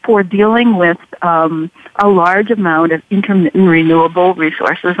for dealing with a large amount of intermittent renewable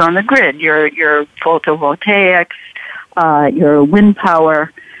resources on the grid. Your photovoltaics, your wind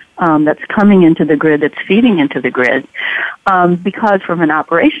power that's coming into the grid, that's feeding into the grid. Because from an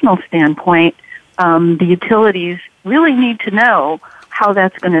operational standpoint, the utilities really need to know how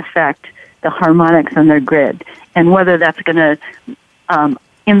that's going to affect the harmonics on their grid and whether that's going to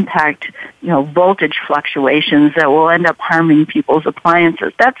impact, voltage fluctuations that will end up harming people's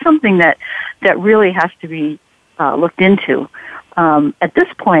appliances. That's something that really has to be looked into. At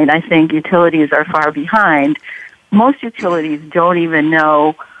this point, I think utilities are far behind. Most utilities don't even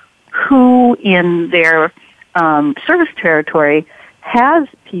know who in their service territory has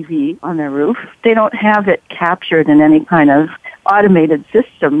PV on their roof. They don't have it captured in any kind of automated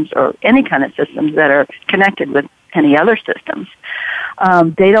systems or any kind of systems that are connected with any other systems.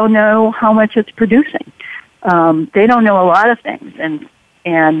 They don't know how much it's producing. They don't know a lot of things,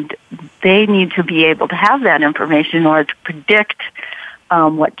 and they need to be able to have that information in order to predict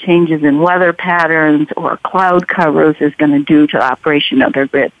what changes in weather patterns or cloud covers is going to do to the operation of their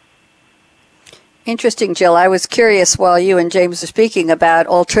grid. Interesting, Jill. I was curious while you and James were speaking about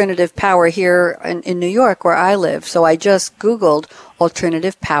alternative power here in New York, where I live. So I just Googled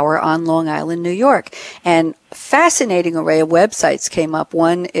alternative power on Long Island, New York. And fascinating array of websites came up.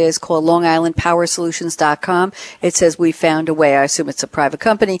 One is called LongIslandPowerSolutions.com. It says we found a way, I assume it's a private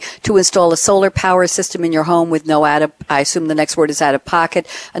company, to install a solar power system in your home with no I assume the next word is out of pocket.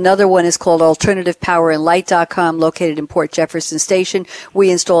 Another one is called AlternativePowerAndLight.com, located in Port Jefferson Station.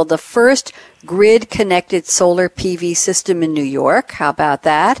 We installed the first grid-connected solar PV system in New York. How about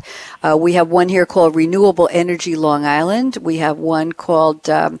that? We have one here called Renewable Energy Long Island. We have one called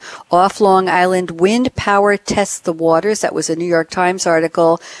Off Long Island Wind Power Tests the Waters. That was a New York Times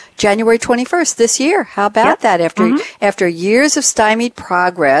article, January 21st this year. How about that? After years of stymied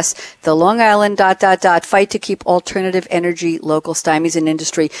progress, the Long Island ... fight to keep alternative energy local stymies in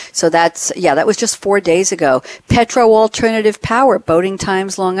industry. So that was just 4 days ago. Petro Alternative Power, Boating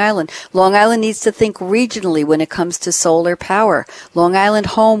Times Long Island. Long Island Island needs to think regionally when it comes to solar power. Long Island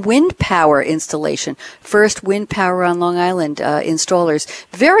Home Wind Power installation. First wind power on Long Island installers.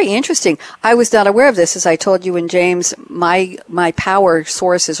 Very interesting. I was not aware of this. As I told you and James, my power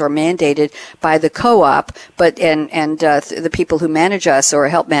sources are mandated by the co-op, but and the people who manage us or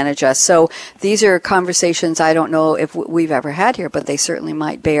help manage us. So these are conversations I don't know if we've ever had here, but they certainly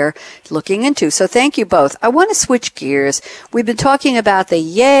might bear looking into. So thank you both. I want to switch gears. We've been talking about the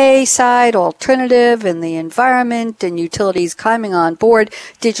yay side, alternative, and the environment and utilities climbing on board,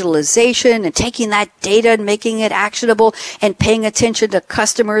 digitalization and taking that data and making it actionable and paying attention to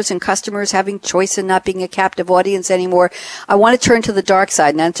customers and customers having choice and not being a captive audience anymore. I want to turn to the dark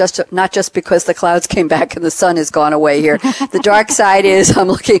side, not just because the clouds came back and the sun has gone away here. The dark side is,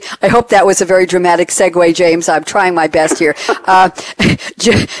 I hope that was a very dramatic segue, James. I'm trying my best here.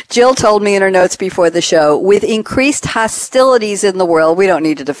 Jill told me in her notes before the show, with increased hostilities in the world, we don't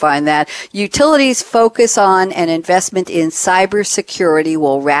need to define that, utilities focus on an investment in cybersecurity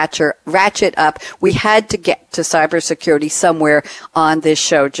will ratchet up. We had to get to cybersecurity somewhere on this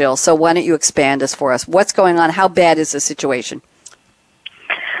show, Jill. So why don't you expand this for us? What's going on? How bad is the situation?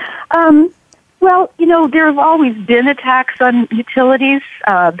 Well, there have always been attacks on utilities.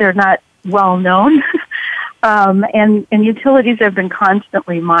 They're not well known. And utilities have been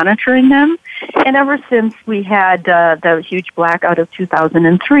constantly monitoring them. And ever since we had the huge blackout of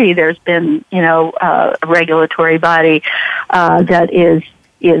 2003, there's been, a regulatory body that is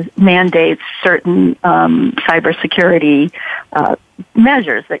mandates certain cybersecurity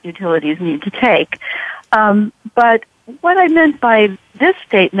measures that utilities need to take. But what I meant by this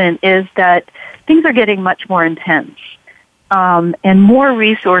statement is that things are getting much more intense. And more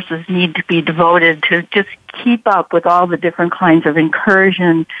resources need to be devoted to just keep up with all the different kinds of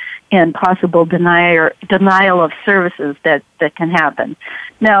incursion and possible denial of services that can happen.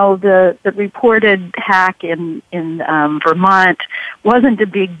 Now, the reported hack in Vermont wasn't a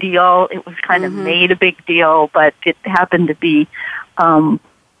big deal. It was kind of made a big deal, but it happened to be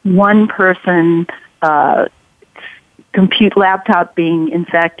one person compute laptop being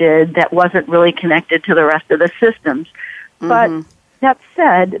infected that wasn't really connected to the rest of the systems. But that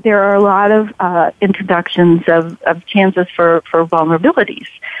said, there are a lot of introductions of chances for vulnerabilities.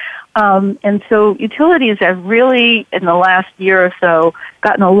 And so utilities have really, in the last year or so,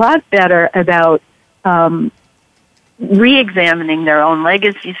 gotten a lot better about re-examining their own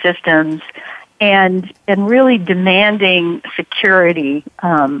legacy systems and really demanding security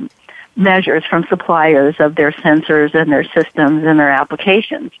measures from suppliers of their sensors and their systems and their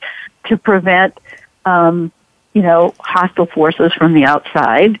applications to prevent hostile forces from the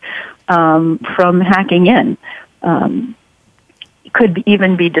outside from hacking in. It could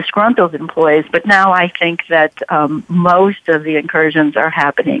even be disgruntled employees, but now I think that most of the incursions are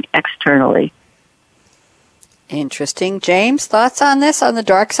happening externally. Interesting. James, thoughts on this, on the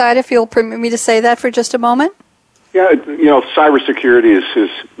dark side, if you'll permit me to say that for just a moment? Yeah, cybersecurity has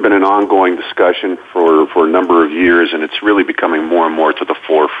been an ongoing discussion for a number of years, and it's really becoming more and more to the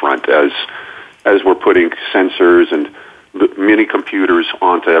forefront as we're putting sensors and mini computers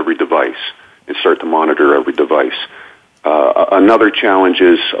onto every device and start to monitor every device. Another challenge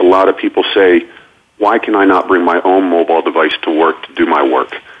is a lot of people say, why can I not bring my own mobile device to work to do my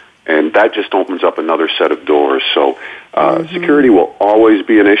work? And that just opens up another set of doors. So security will always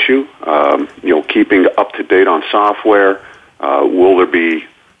be an issue. Keeping up to date on software. Will there be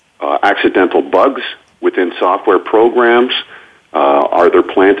accidental bugs within software programs? Are there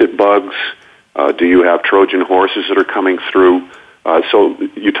planted bugs? Do you have Trojan horses that are coming through? So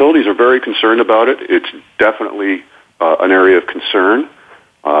utilities are very concerned about it. It's definitely an area of concern.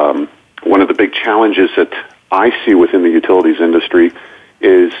 One of the big challenges that I see within the utilities industry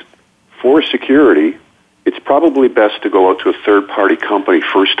is for security, it's probably best to go out to a third-party company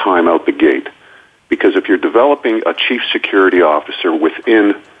first time out the gate. Because if you're developing a chief security officer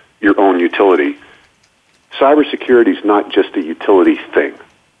within your own utility, cybersecurity is not just a utility thing.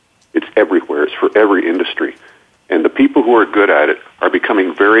 It's everywhere. It's for every industry. And the people who are good at it are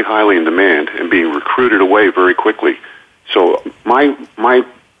becoming very highly in demand and being recruited away very quickly. So my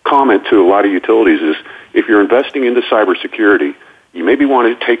comment to a lot of utilities is if you're investing into cybersecurity, you maybe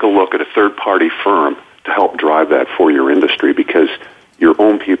want to take a look at a third-party firm to help drive that for your industry because your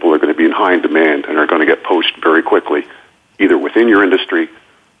own people are going to be in high demand and are going to get poached very quickly, either within your industry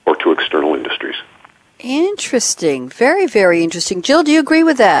or to external industries. Interesting. Very, very interesting. Jill, do you agree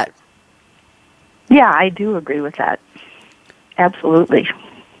with that? Yeah, I do agree with that. Absolutely.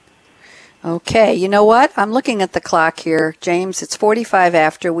 Okay. You know what? I'm looking at the clock here. James, it's 45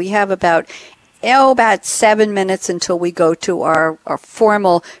 after. We have about about 7 minutes until we go to our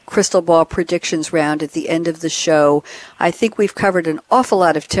formal crystal ball predictions round at the end of the show. I think we've covered an awful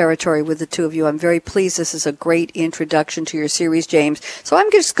lot of territory with the two of you. I'm very pleased. This is a great introduction to your series, James. So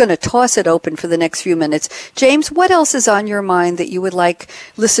I'm just going to toss it open for the next few minutes. James, what else is on your mind that you would like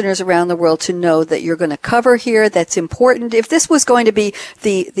listeners around the world to know that you're going to cover here that's important? If this was going to be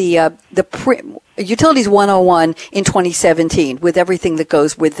the Utilities 101 in 2017, with everything that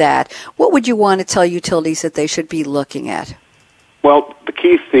goes with that, what would you want to tell utilities that they should be looking at? Well, the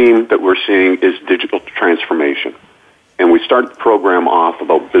key theme that we're seeing is digital transformation. And we started the program off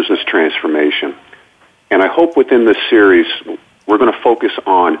about business transformation. And I hope within this series, we're going to focus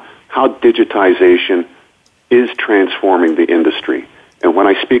on how digitization is transforming the industry. And when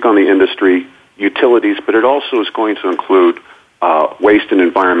I speak on the industry, utilities, but it also is going to include waste and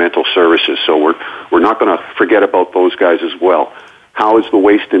environmental services. So we're not going to forget about those guys as well. How is the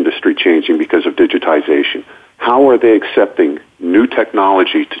waste industry changing because of digitization? How are they accepting new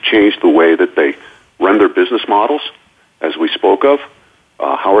technology to change the way that they run their business models, as we spoke of?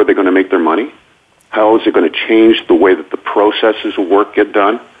 How are they going to make their money? How is it going to change the way that the processes of work get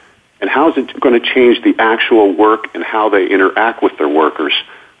done? And how is it going to change the actual work and how they interact with their workers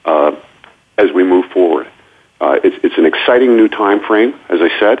as we move forward? It's an exciting new time frame, as I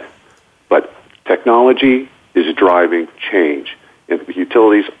said, but technology is driving change. If the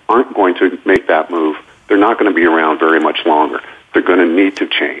utilities aren't going to make that move, they're not going to be around very much longer. They're going to need to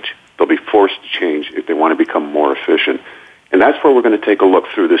change. They'll be forced to change if they want to become more efficient. And that's where we're going to take a look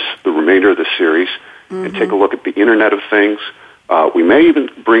through the remainder of the series and take a look at the Internet of Things. We may even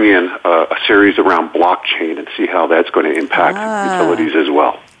bring in a series around blockchain and see how that's going to impact utilities as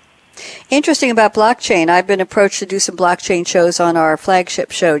well. Interesting about blockchain. I've been approached to do some blockchain shows on our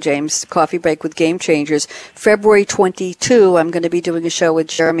flagship show, James, Coffee Break with Game Changers. February 22, I'm going to be doing a show with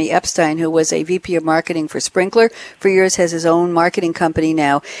Jeremy Epstein, who was a VP of marketing for Sprinkler. For years has his own marketing company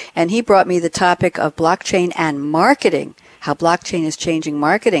now. And he brought me the topic of blockchain and marketing. How blockchain is changing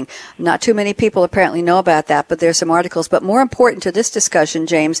marketing. Not too many people apparently know about that, but there's some articles. But more important to this discussion,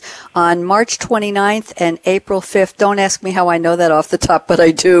 James, on March 29th and April 5th, don't ask me how I know that off the top, but I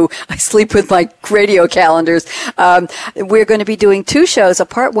do. I sleep with my radio calendars. We're going to be doing two shows, a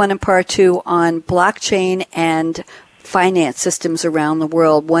part 1 and part 2, on blockchain and finance systems around the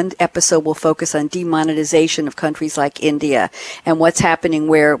world. One episode will focus on demonetization of countries like India and what's happening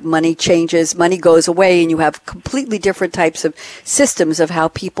where money changes, money goes away, and you have completely different types of systems of how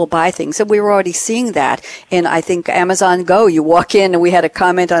people buy things. And we were already seeing that in, I think, Amazon Go. You walk in, and we had a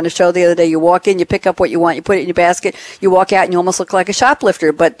comment on a show the other day, you walk in, you pick up what you want, you put it in your basket, you walk out, and you almost look like a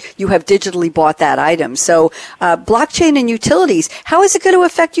shoplifter, but you have digitally bought that item. So blockchain and utilities, how is it going to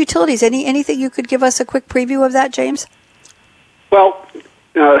affect utilities? Anything you could give us a quick preview of that, James? Well,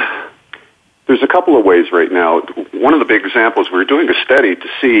 there's a couple of ways right now. One of the big examples, we're doing a study to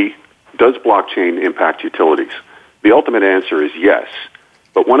see, does blockchain impact utilities? The ultimate answer is yes.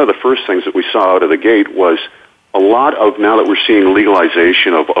 But one of the first things that we saw out of the gate was a lot of, now that we're seeing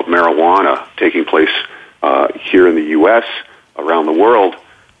legalization of marijuana taking place here in the U.S., around the world,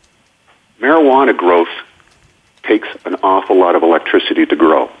 marijuana growth takes an awful lot of electricity to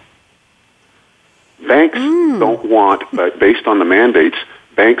grow. Banks don't want, based on the mandates,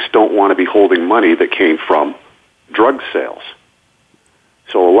 banks don't want to be holding money that came from drug sales.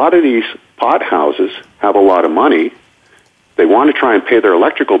 So a lot of these pot houses have a lot of money. They want to try and pay their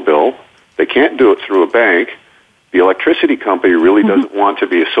electrical bill. They can't do it through a bank. The electricity company really doesn't want to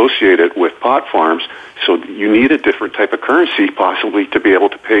be associated with pot farms, so you need a different type of currency possibly to be able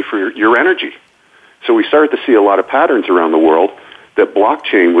to pay for your energy. So we started to see a lot of patterns around the world that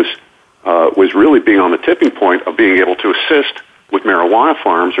blockchain was really being on the tipping point of being able to assist with marijuana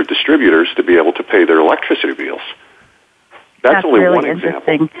farms or distributors to be able to pay their electricity bills. That's only really one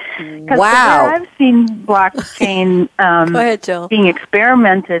example. Wow. Where I've seen blockchain Go ahead, Jill. being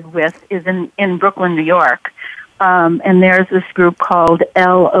experimented with is in Brooklyn, New York. And there's this group called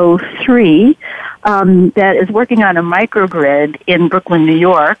LO3 that is working on a microgrid in Brooklyn, New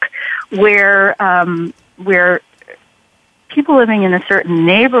York, where people living in a certain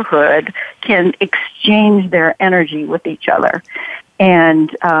neighborhood can exchange their energy with each other. And,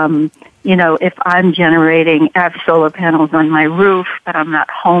 if I'm I have solar panels on my roof, but I'm not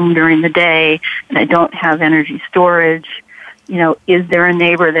home during the day and I don't have energy storage, is there a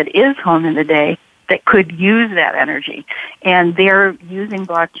neighbor that is home in the day that could use that energy? And they're using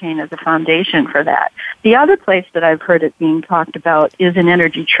blockchain as a foundation for that. The other place that I've heard it being talked about is in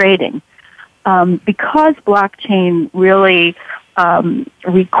energy trading. Because blockchain really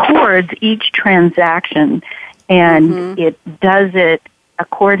records each transaction and it does it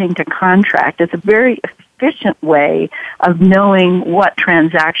according to contract. It's a very efficient way of knowing what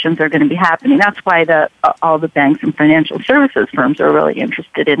transactions are going to be happening. That's why all the banks and financial services firms are really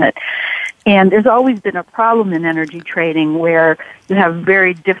interested in it. And there's always been a problem in energy trading where you have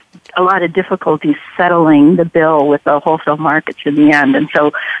a lot of difficulty settling the bill with the wholesale markets in the end. And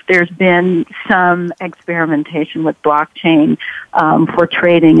so there's been some experimentation with blockchain for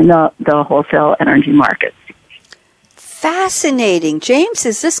trading in the wholesale energy markets. Fascinating. James,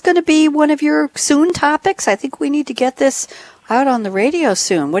 is this going to be one of your soon topics? I think we need to get this out on the radio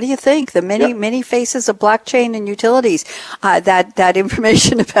soon. What do you think? The many faces of blockchain and utilities. That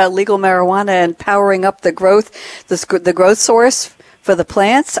information about legal marijuana and powering up the growth source for the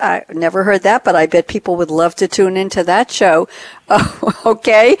plants. I never heard that, but I bet people would love to tune into that show.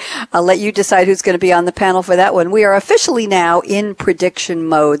 Okay, I'll let you decide who's going to be on the panel for that one. We are officially now in prediction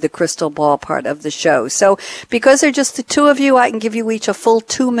mode, the crystal ball part of the show. So because they're just the two of you, I can give you each a full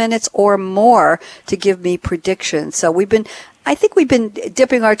 2 minutes or more to give me predictions. So I think we've been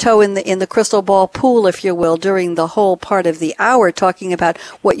dipping our toe in the crystal ball pool, if you will, during the whole part of the hour, talking about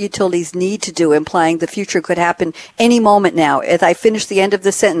what utilities need to do, implying the future could happen any moment now. As I finish the end of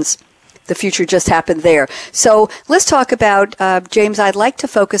the sentence, the future just happened there. So let's talk about, James, I'd like to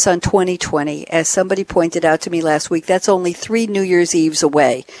focus on 2020. As somebody pointed out to me last week, that's only 3 New Year's Eves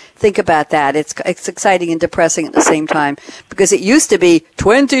away. Think about that. It's exciting and depressing at the same time, because it used to be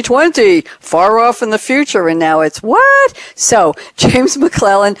 2020, far off in the future, and now it's what? So, James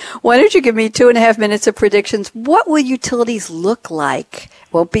McClellan, why don't you give me 2.5 minutes of predictions? What will utilities look like?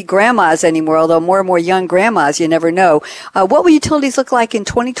 Won't be grandmas anymore, although more and more young grandmas, you never know. What will utilities look like in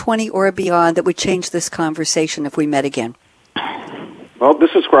 2020 or beyond that would change this conversation if we met again? Well,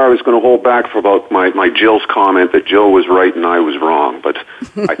 this is where I was going to hold back for about my Jill's comment that Jill was right and I was wrong. But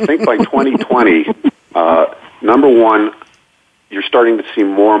I think by 2020, number one, you're starting to see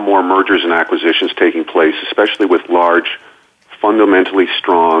more and more mergers and acquisitions taking place, especially with large, fundamentally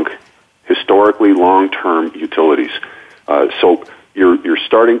strong, historically long-term utilities. So you're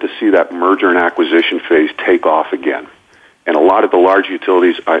starting to see that merger and acquisition phase take off again. And a lot of the large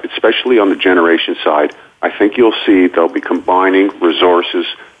utilities, especially on the generation side, I think you'll see they'll be combining resources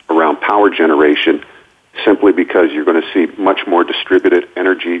around power generation simply because you're going to see much more distributed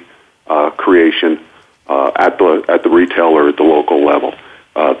energy creation at the retail or at the local level.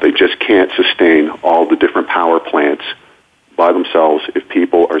 They just can't sustain all the different power plants by themselves if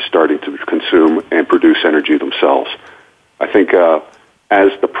people are starting to consume and produce energy themselves. I think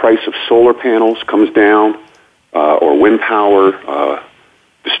as the price of solar panels comes down, or wind power,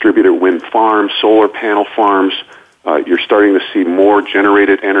 distributed wind farms, solar panel farms, you're starting to see more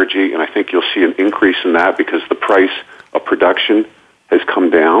generated energy, and I think you'll see an increase in that because the price of production has come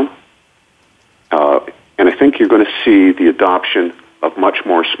down. And I think you're going to see the adoption of much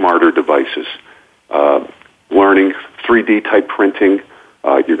more smarter devices. Learning, 3D type printing,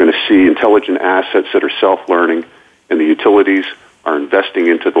 you're going to see intelligent assets that are self-learning, and the utilities are investing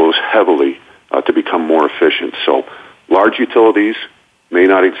into those heavily to become more efficient. So large utilities may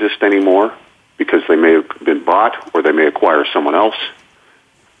not exist anymore because they may have been bought or they may acquire someone else.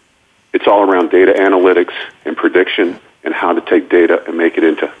 It's all around data analytics and prediction and how to take data and make it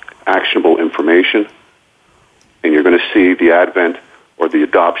into actionable information. And you're going to see the advent or the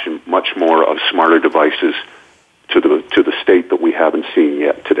adoption much more of smarter devices to the state that we haven't seen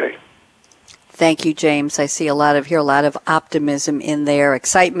yet today. Thank you, James. I see a lot of optimism in there,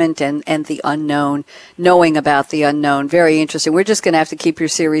 excitement and the unknown, knowing about the unknown. Very interesting. We're just going to have to keep your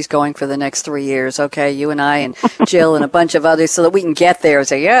series going for the next 3 years, okay? You and I and Jill and a bunch of others so that we can get there and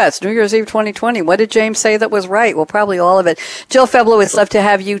say, yeah, it's New Year's Eve 2020. What did James say that was right? Well, probably all of it. Jill Feblowitz, love to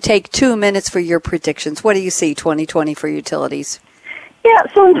have you take 2 minutes for your predictions. What do you see 2020 for utilities? Yeah,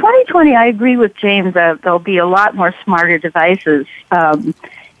 so in 2020, I agree with James that there'll be a lot more smarter devices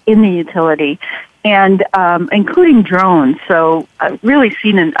in the utility, and including drones. So I've really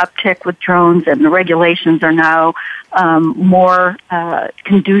seen an uptick with drones, and the regulations are now more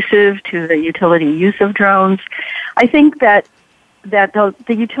conducive to the utility use of drones. I think that the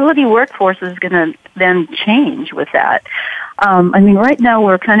utility workforce is going to then change with that. I mean, right now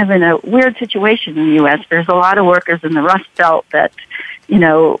we're kind of in a weird situation in the U.S. There's a lot of workers in the Rust Belt that,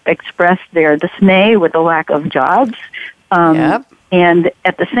 express their dismay with the lack of jobs. Yep. And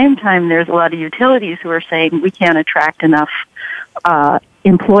at the same time, there's a lot of utilities who are saying we can't attract enough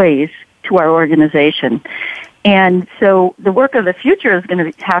employees to our organization. And so the work of the future is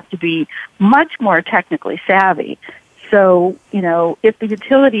going to have to be much more technically savvy. So, if the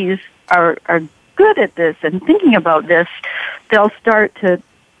utilities are good at this and thinking about this, they'll start to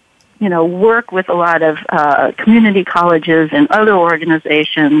work with a lot of community colleges and other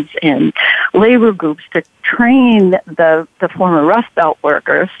organizations and labor groups to train the former Rust Belt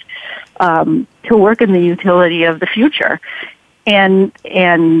workers to work in the utility of the future and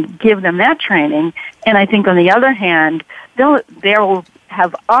give them that training. And I think on the other hand, they'll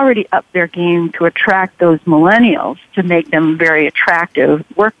have already upped their game to attract those millennials to make them a very attractive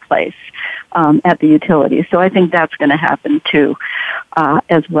workplace at the utility. So I think that's going to happen too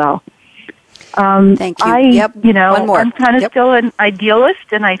as well. Thank you. One more. I'm kind of still an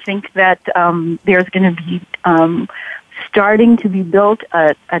idealist, and I think that there's going to be starting to be built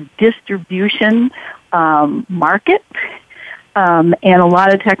a distribution market, and a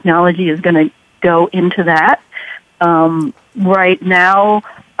lot of technology is going to go into that. Right now,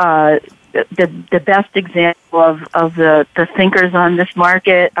 the best example of the thinkers on this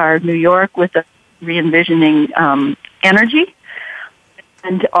market are New York with the re-envisioning energy,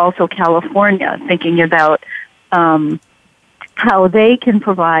 and also California, thinking about how they can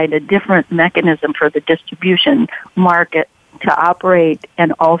provide a different mechanism for the distribution market to operate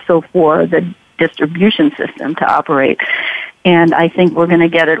and also for the distribution system to operate. And I think we're going to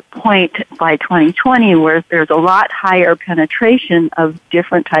get at a point by 2020 where there's a lot higher penetration of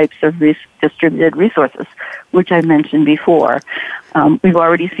different types of distributed resources, which I mentioned before. We've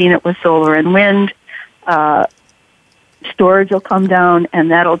already seen it with solar and wind. Storage will come down,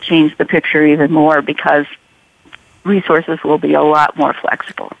 and that'll change the picture even more because resources will be a lot more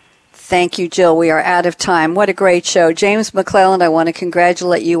flexible. Thank you, Jill. We are out of time. What a great show. James McClelland, I want to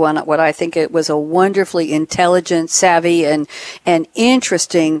congratulate you on what I think it was a wonderfully intelligent, savvy, and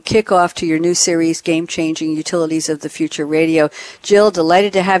interesting kickoff to your new series, Game-Changing Utilities of the Future Radio. Jill,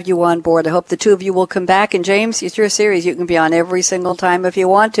 delighted to have you on board. I hope the two of you will come back. And James, it's your series. You can be on every single time if you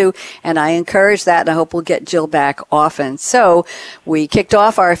want to. And I encourage that, and I hope we'll get Jill back often. So we kicked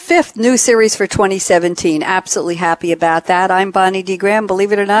off our 5th new series for 2017. Absolutely happy about that. I'm Bonnie D. Graham.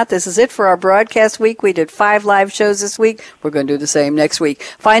 Believe it or not, this is it for our broadcast week. We did 5 live shows this week. We're going to do the same next week.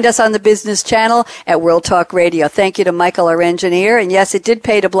 Find us on the Business Channel at World Talk Radio. Thank you to Michael, our engineer. And yes, it did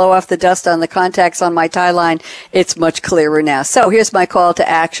pay to blow off the dust on the contacts on my tie line. It's much clearer now. So here's my call to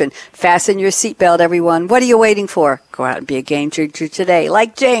action. Fasten your seatbelt, everyone. What are you waiting for? Go out and be a game changer today.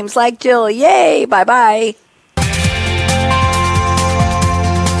 Like James, like Jill. Yay! Bye-bye.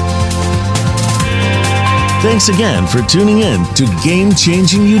 Thanks again for tuning in to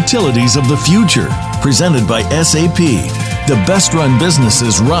Game-Changing Utilities of the Future, presented by SAP. The best-run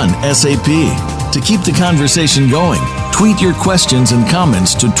businesses run SAP. To keep the conversation going, tweet your questions and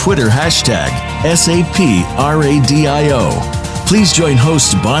comments to Twitter hashtag #SAPRadio. Please join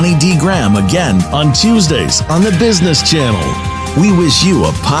host Bonnie D. Graham again on Tuesdays on the Business Channel. We wish you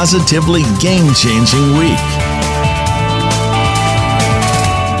a positively game-changing week.